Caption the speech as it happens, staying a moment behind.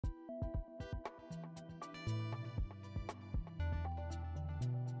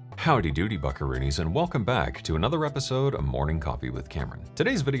Howdy doody buckaroonies, and welcome back to another episode of Morning Coffee with Cameron.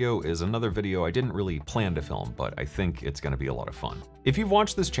 Today's video is another video I didn't really plan to film, but I think it's going to be a lot of fun. If you've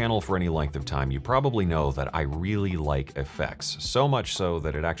watched this channel for any length of time, you probably know that I really like effects, so much so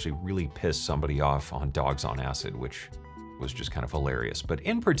that it actually really pissed somebody off on Dogs on Acid, which was just kind of hilarious. But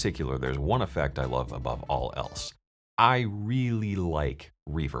in particular, there's one effect I love above all else. I really like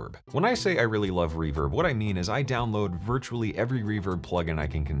reverb. When I say I really love reverb, what I mean is I download virtually every reverb plugin I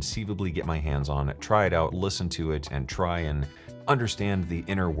can conceivably get my hands on, try it out, listen to it, and try and understand the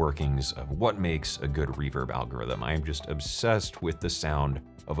inner workings of what makes a good reverb algorithm. I am just obsessed with the sound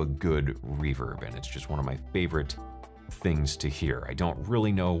of a good reverb, and it's just one of my favorite things to hear. I don't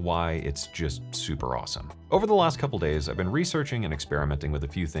really know why, it's just super awesome. Over the last couple days, I've been researching and experimenting with a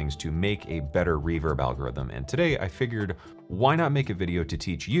few things to make a better reverb algorithm, and today I figured, why not make a video to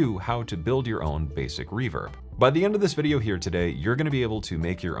teach you how to build your own basic reverb? By the end of this video here today, you're going to be able to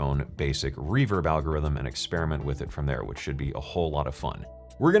make your own basic reverb algorithm and experiment with it from there, which should be a whole lot of fun.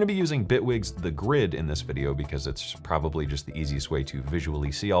 We're going to be using Bitwig's The Grid in this video because it's probably just the easiest way to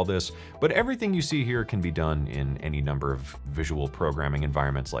visually see all this, but everything you see here can be done in any number of visual programming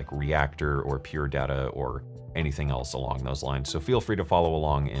environments like Reaktor or PureData or anything else along those lines, so feel free to follow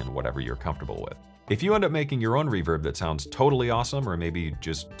along in whatever you're comfortable with. If you end up making your own reverb that sounds totally awesome or maybe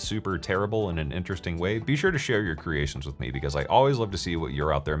just super terrible in an interesting way, be sure to share your creations with me because I always love to see what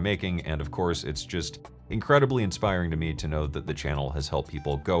you're out there making, and of course it's just incredibly inspiring to me to know that the channel has helped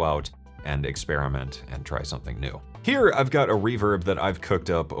people go out and experiment and try something new. Here I've got a reverb that I've cooked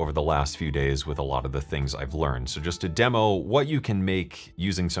up over the last few days with a lot of the things I've learned. So just to demo what you can make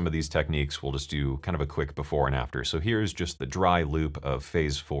using some of these techniques, we'll just do kind of a quick before and after. So here's just the dry loop of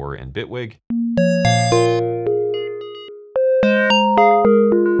phase 4 in Bitwig.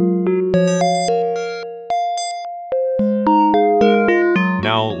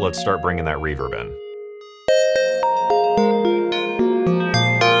 Now let's start bringing that reverb in.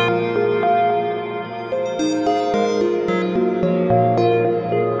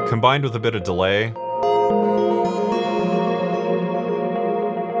 Combined with a bit of delay,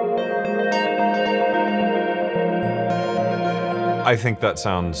 I think that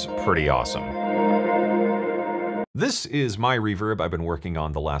sounds pretty awesome. This is My Reverb I've been working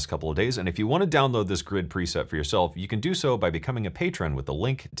on the last couple of days, and if you want to download this grid preset for yourself, you can do so by becoming a patron with the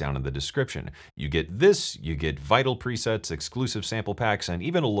link down in the description. You get this, you get vital presets, exclusive sample packs, and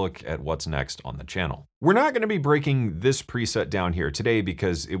even a look at what's next on the channel. We're not going to be breaking this preset down here today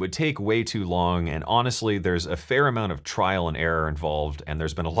because it would take way too long, and honestly, there's a fair amount of trial and error involved, and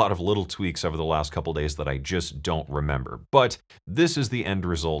there's been a lot of little tweaks over the last couple days that I just don't remember. But this is the end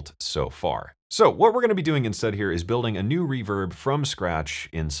result so far. So what we're going to be doing instead here is building a new reverb from scratch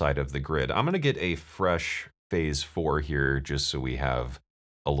inside of the grid. I'm going to get a fresh phase 4 here just so we have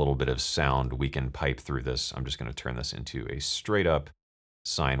a little bit of sound we can pipe through this. I'm just going to turn this into a straight up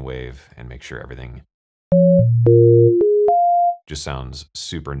sine wave and make sure everything just sounds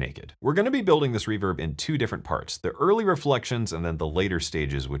super naked. We're going to be building this reverb in two different parts, the early reflections and then the later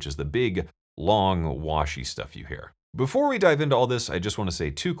stages, which is the big, long, washy stuff you hear. Before we dive into all this, I just want to say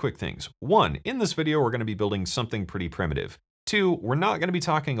two quick things. One, in this video, we're going to be building something pretty primitive. Two, we're not going to be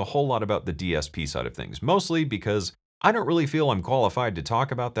talking a whole lot about the DSP side of things, mostly because I don't really feel I'm qualified to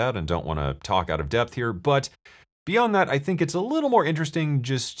talk about that and don't want to talk out of depth here, but beyond that, I think it's a little more interesting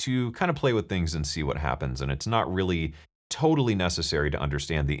just to kind of play with things and see what happens, and it's not really totally necessary to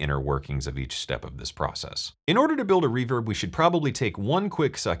understand the inner workings of each step of this process. In order to build a reverb, we should probably take one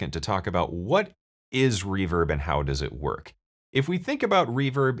quick second to talk about what is reverb and how does it work. If we think about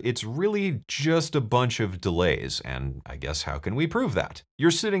reverb, it's really just a bunch of delays, and I guess how can we prove that? You're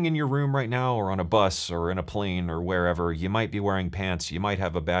sitting in your room right now, or on a bus, or in a plane, or wherever. You might be wearing pants, you might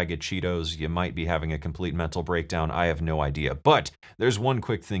have a bag of Cheetos, you might be having a complete mental breakdown, I have no idea. But there's one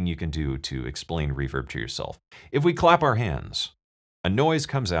quick thing you can do to explain reverb to yourself. If we clap our hands, a noise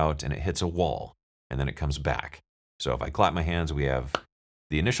comes out and it hits a wall, and then it comes back. So if I clap my hands, we have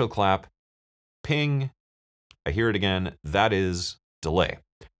the initial clap, ping, I hear it again, that is delay.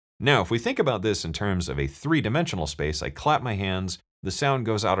 Now, if we think about this in terms of a three-dimensional space, I clap my hands, the sound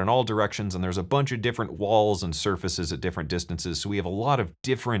goes out in all directions, and there's a bunch of different walls and surfaces at different distances, so we have a lot of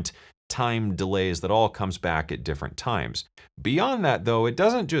different time delays that all comes back at different times. Beyond that, though, it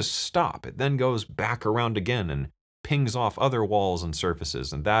doesn't just stop. It then goes back around again and pings off other walls and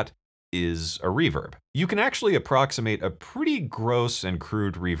surfaces, and that is a reverb. You can actually approximate a pretty gross and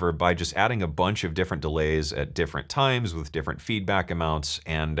crude reverb by just adding a bunch of different delays at different times with different feedback amounts,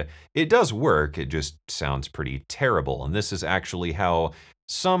 and it does work, it just sounds pretty terrible. And this is actually how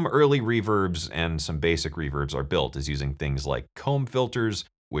some early reverbs and some basic reverbs are built, is using things like comb filters,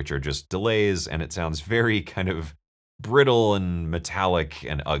 which are just delays, and it sounds very kind of brittle and metallic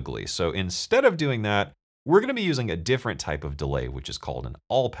and ugly. So instead of doing that, we're going to be using a different type of delay, which is called an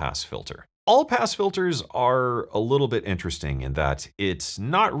all-pass filter. All-pass filters are a little bit interesting in that it's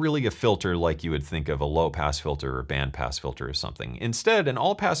not really a filter like you would think of a low-pass filter or bandpass filter or something. Instead, an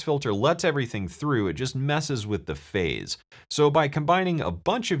all-pass filter lets everything through, it just messes with the phase. So by combining a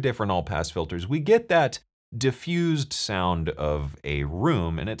bunch of different all-pass filters, we get that diffused sound of a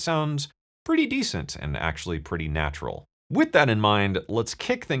room, and it sounds pretty decent and actually pretty natural. With that in mind, let's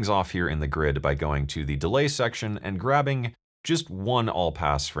kick things off here in the grid by going to the delay section and grabbing just one all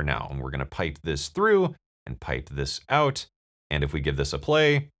pass for now. And we're going to pipe this through and pipe this out. And if we give this a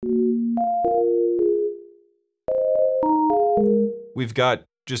play, we've got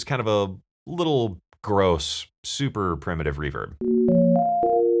just kind of a little gross, super primitive reverb.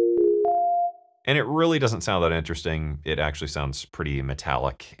 And it really doesn't sound that interesting. It actually sounds pretty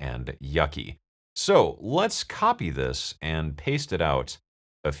metallic and yucky. So let's copy this and paste it out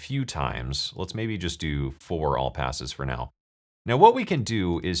a few times. Let's maybe just do 4 all passes for now. Now what we can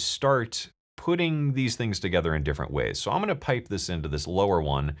do is start putting these things together in different ways. So I'm going to pipe this into this lower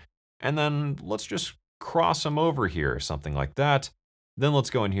one, and then let's just cross them over here, something like that. Then let's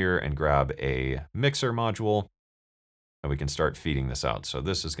go in here and grab a mixer module, and we can start feeding this out. So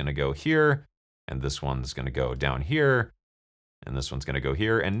this is going to go here, and this one's going to go down here, and this one's going to go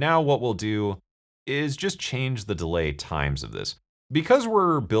here. And now what we'll do is just change the delay times of this. Because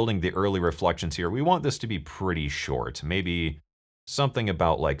we're building the early reflections here, we want this to be pretty short, maybe something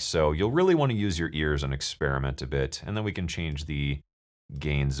about like so. You'll really want to use your ears and experiment a bit, and then we can change the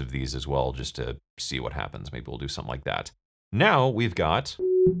gains of these as well just to see what happens. Maybe we'll do something like that. Now we've got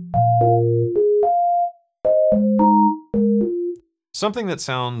something that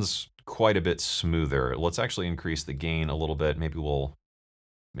sounds quite a bit smoother. Let's actually increase the gain a little bit. Maybe we'll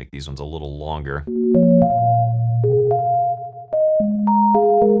make these ones a little longer.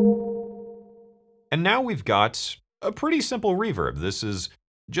 And now we've got a pretty simple reverb. This is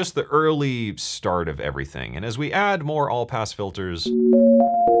just the early start of everything. And as we add more all-pass filters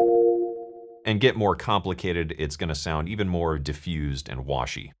and get more complicated, it's going to sound even more diffused and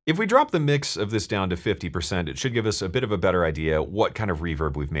washy. If we drop the mix of this down to 50%, it should give us a bit of a better idea what kind of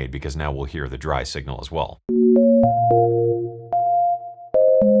reverb we've made, because now we'll hear the dry signal as well.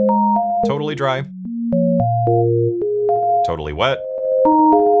 Totally dry, totally wet,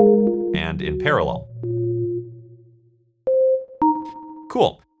 and in parallel.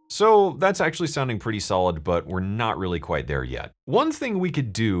 Cool. So that's actually sounding pretty solid, but we're not really quite there yet. One thing we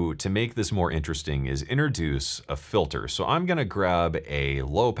could do to make this more interesting is introduce a filter. So I'm gonna grab a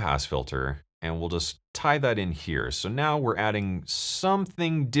low pass filter and we'll just tie that in here. So now we're adding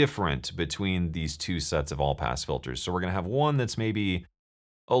something different between these two sets of all pass filters. So we're gonna have one that's maybe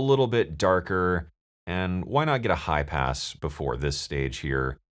a little bit darker, and why not get a high pass before this stage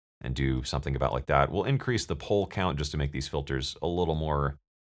here and do something about like that. We'll increase the pole count just to make these filters a little more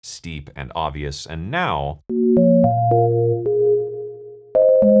steep and obvious. And now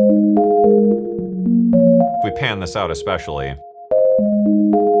if we pan this out especially,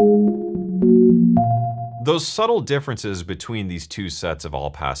 those subtle differences between these two sets of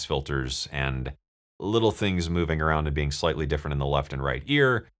all-pass filters and little things moving around and being slightly different in the left and right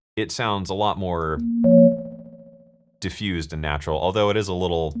ear, it sounds a lot more diffused and natural, although it is a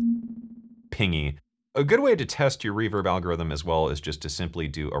little pingy. A good way to test your reverb algorithm as well is just to simply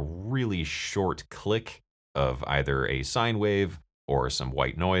do a really short click of either a sine wave or some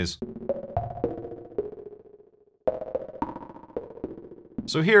white noise.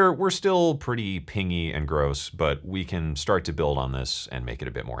 So here, we're still pretty pingy and gross, but we can start to build on this and make it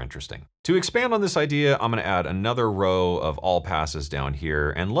a bit more interesting. To expand on this idea, I'm gonna add another row of all passes down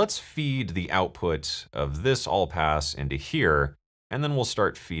here, and let's feed the output of this all pass into here, and then we'll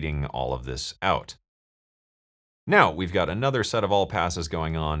start feeding all of this out. Now, we've got another set of all passes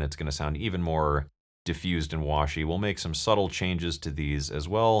going on. It's gonna sound even more diffused and washy. We'll make some subtle changes to these as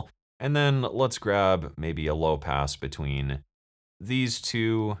well, and then let's grab maybe a low pass between these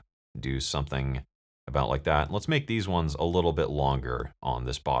two, do something about like that. Let's make these ones a little bit longer on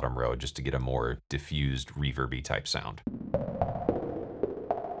this bottom row just to get a more diffused reverby type sound.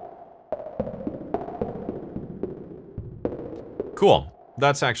 Cool.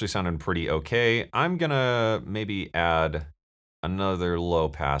 That's actually sounding pretty okay. I'm gonna maybe add another low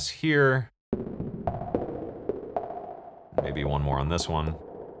pass here. Maybe one more on this one.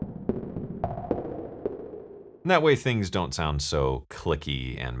 And that way things don't sound so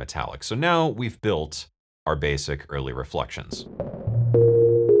clicky and metallic. So now we've built our basic early reflections.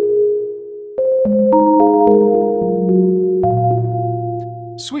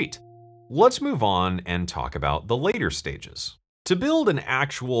 Sweet. Let's move on and talk about the later stages. To build an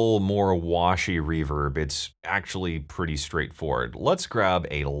actual, more washy reverb, it's actually pretty straightforward. Let's grab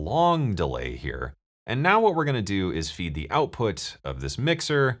a long delay here. And now what we're gonna do is feed the output of this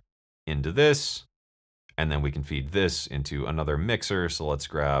mixer into this, and then we can feed this into another mixer. So let's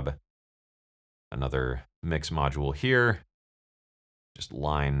grab another mix module here. Just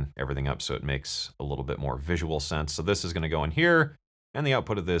line everything up so it makes a little bit more visual sense. So this is gonna go in here, and the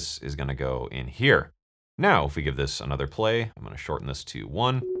output of this is gonna go in here. Now, if we give this another play, I'm gonna shorten this to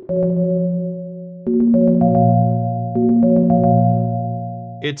 1.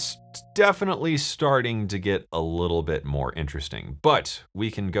 It's definitely starting to get a little bit more interesting, but we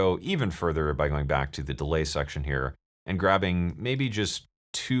can go even further by going back to the delay section here and grabbing maybe just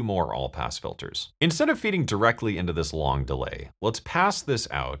 2 more all-pass filters. Instead of feeding directly into this long delay, let's pass this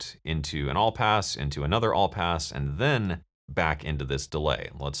out into an all-pass, into another all-pass, and then back into this delay.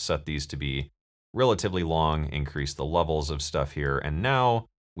 Let's set these to be relatively long, increase the levels of stuff here, and now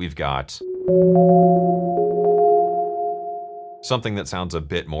we've got something that sounds a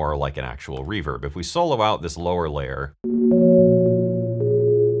bit more like an actual reverb. If we solo out this lower layer,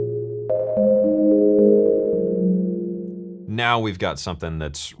 now we've got something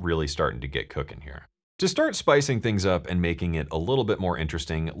that's really starting to get cooking here. To start spicing things up and making it a little bit more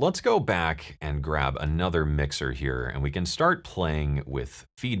interesting, let's go back and grab another mixer here, and we can start playing with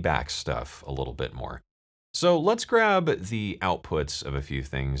feedback stuff a little bit more. So let's grab the outputs of a few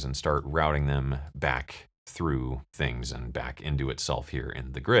things and start routing them back through things and back into itself here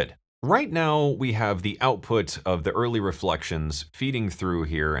in the grid. Right now, we have the output of the early reflections feeding through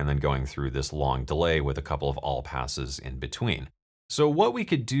here and then going through this long delay with a couple of all passes in between. So what we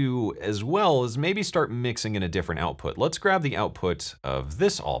could do as well is maybe start mixing in a different output. Let's grab the output of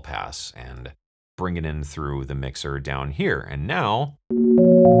this all pass and bring it in through the mixer down here. And now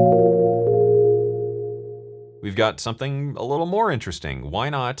we've got something a little more interesting. Why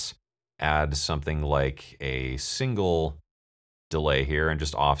not add something like a single delay here and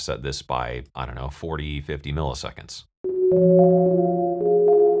just offset this by, I don't know, 40, 50 milliseconds.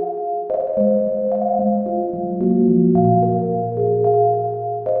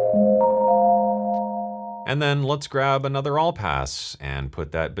 And then let's grab another all pass and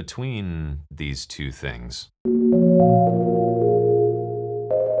put that between these two things.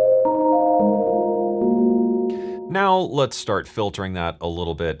 Now let's start filtering that a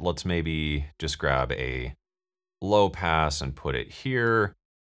little bit. Let's maybe just grab a low pass and put it here,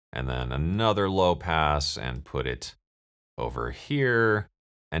 and then another low pass and put it over here.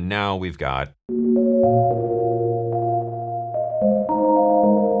 And now we've got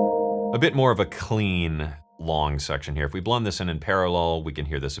a bit more of a clean, long section here. If we blend this in parallel, we can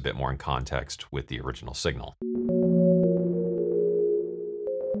hear this a bit more in context with the original signal.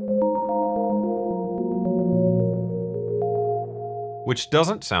 Which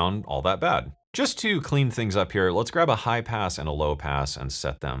doesn't sound all that bad. Just to clean things up here, let's grab a high pass and a low pass and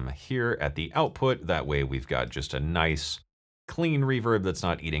set them here at the output. That way we've got just a nice, clean reverb that's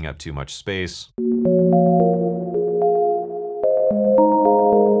not eating up too much space.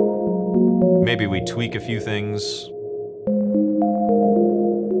 Maybe we tweak a few things.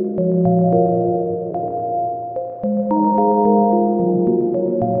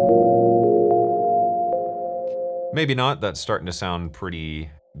 Maybe not, that's starting to sound pretty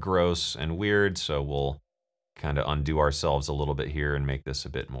gross and weird, so we'll kind of undo ourselves a little bit here and make this a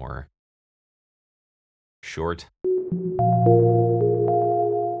bit more short.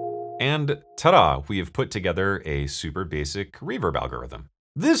 And ta-da, we have put together a super basic reverb algorithm.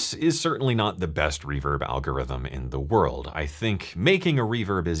 This is certainly not the best reverb algorithm in the world. I think making a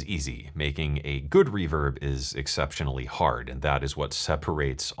reverb is easy. Making a good reverb is exceptionally hard, and that is what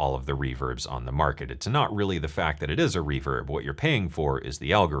separates all of the reverbs on the market. It's not really the fact that it is a reverb. What you're paying for is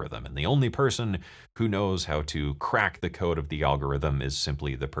the algorithm, and the only person who knows how to crack the code of the algorithm is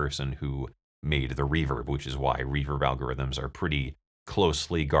simply the person who made the reverb, which is why reverb algorithms are pretty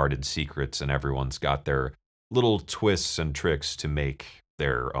closely guarded secrets, and everyone's got their little twists and tricks to make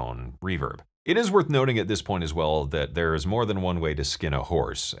their own reverb. It is worth noting at this point as well that there is more than one way to skin a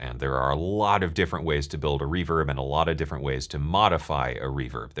horse, and there are a lot of different ways to build a reverb and a lot of different ways to modify a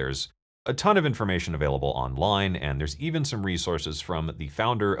reverb. There's a ton of information available online, and there's even some resources from the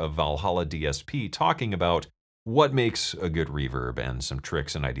founder of Valhalla DSP talking about what makes a good reverb and some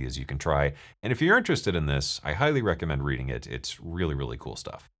tricks and ideas you can try. And if you're interested in this, I highly recommend reading it. It's really, really cool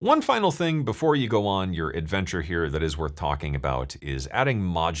stuff. One final thing before you go on your adventure here that is worth talking about is adding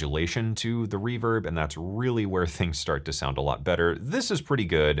modulation to the reverb, and that's really where things start to sound a lot better. This is pretty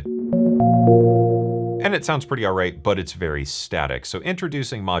good. And it sounds pretty all right, but it's very static. So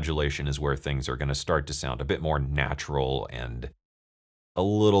introducing modulation is where things are gonna start to sound a bit more natural and a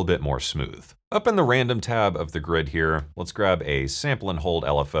little bit more smooth. Up in the random tab of the grid here, let's grab a sample and hold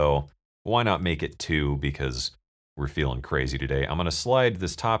LFO. Why not make it 2, because we're feeling crazy today. I'm gonna slide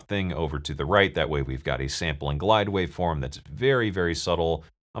this top thing over to the right. That way we've got a sample and glide waveform that's very, very subtle.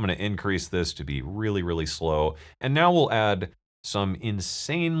 I'm gonna increase this to be really, really slow. And now we'll add some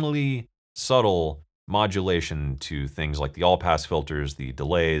insanely subtle modulation to things like the all-pass filters, the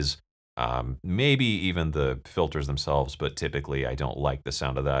delays, maybe even the filters themselves, but typically I don't like the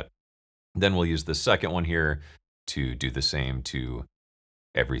sound of that. Then we'll use the second one here to do the same to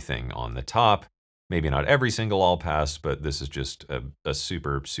everything on the top. Maybe not every single all-pass, but this is just a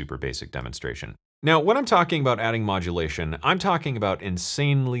super, super basic demonstration. Now, when I'm talking about adding modulation, I'm talking about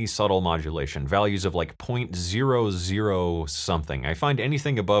insanely subtle modulation, values of like 0.00 something. I find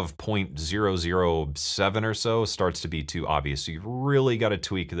anything above 0.007 or so starts to be too obvious. So you've really got to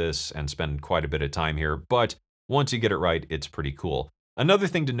tweak this and spend quite a bit of time here, but once you get it right, it's pretty cool. Another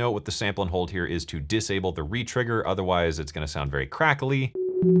thing to note with the sample and hold here is to disable the retrigger, otherwise it's gonna sound very crackly,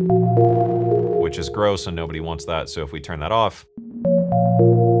 which is gross and nobody wants that. So if we turn that off,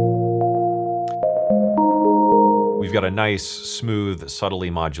 we've got a nice, smooth, subtly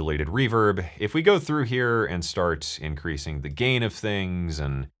modulated reverb. If we go through here and start increasing the gain of things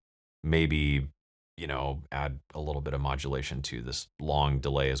and maybe, you know, add a little bit of modulation to this long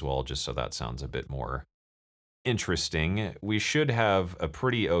delay as well, just so that sounds a bit more interesting, we should have a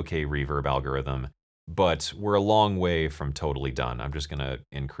pretty okay reverb algorithm, but we're a long way from totally done. I'm just gonna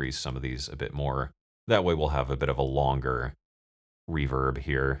increase some of these a bit more. That way we'll have a bit of a longer reverb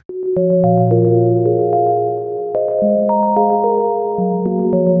here.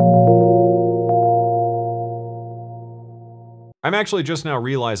 I'm actually just now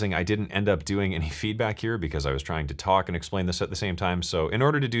realizing I didn't end up doing any feedback here because I was trying to talk and explain this at the same time. So in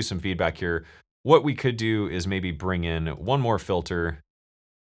order to do some feedback here, what we could do is maybe bring in one more filter.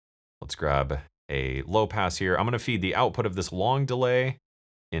 Let's grab a low pass here. I'm gonna feed the output of this long delay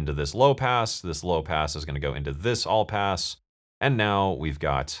into this low pass. This low pass is gonna go into this all pass. And now we've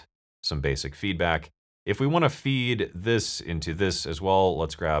got some basic feedback. If we wanna feed this into this as well,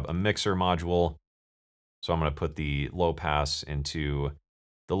 let's grab a mixer module. So I'm gonna put the low pass into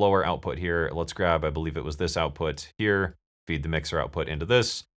the lower output here. Let's grab, I believe it was this output here, feed the mixer output into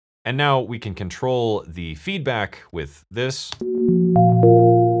this. And now we can control the feedback with this.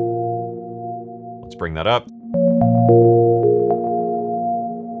 Let's bring that up.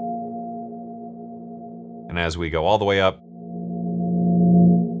 And as we go all the way up,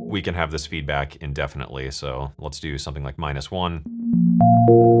 we can have this feedback indefinitely. So let's do something like -1.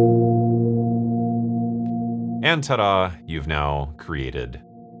 And ta-da, you've now created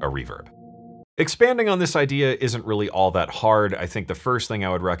a reverb. Expanding on this idea isn't really all that hard. I think the first thing I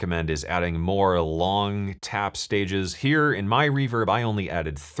would recommend is adding more long tap stages. Here in My Reverb, I only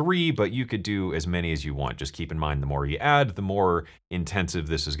added 3, but you could do as many as you want. Just keep in mind, the more you add, the more intensive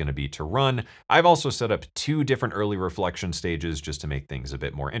this is gonna be to run. I've also set up 2 different early reflection stages just to make things a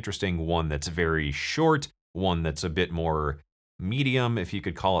bit more interesting. One that's very short, one that's a bit more medium, if you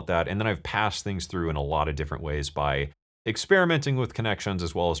could call it that. And then I've passed things through in a lot of different ways by experimenting with connections,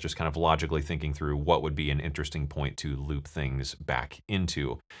 as well as just kind of logically thinking through what would be an interesting point to loop things back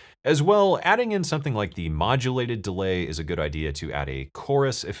into. As well, adding in something like the modulated delay is a good idea to add a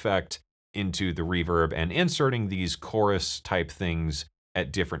chorus effect into the reverb, and inserting these chorus type things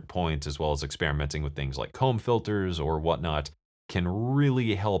at different points, as well as experimenting with things like comb filters or whatnot, can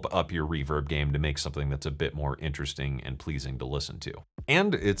really help up your reverb game to make something that's a bit more interesting and pleasing to listen to.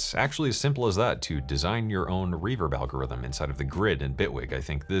 And it's actually as simple as that to design your own reverb algorithm inside of the grid in Bitwig. I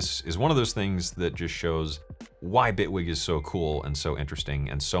think this is one of those things that just shows why Bitwig is so cool and so interesting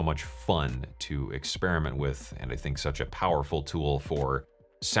and so much fun to experiment with, and I think such a powerful tool for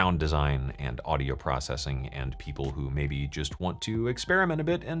sound design and audio processing and people who maybe just want to experiment a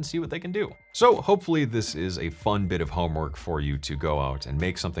bit and see what they can do. So hopefully this is a fun bit of homework for you to go out and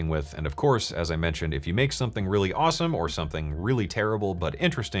make something with. And of course, as I mentioned, if you make something really awesome or something really terrible but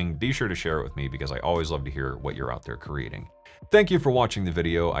interesting, be sure to share it with me because I always love to hear what you're out there creating. Thank you for watching the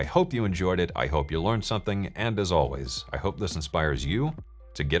video. I hope you enjoyed it. I hope you learned something. And as always, I hope this inspires you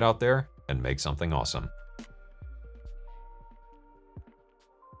to get out there and make something awesome.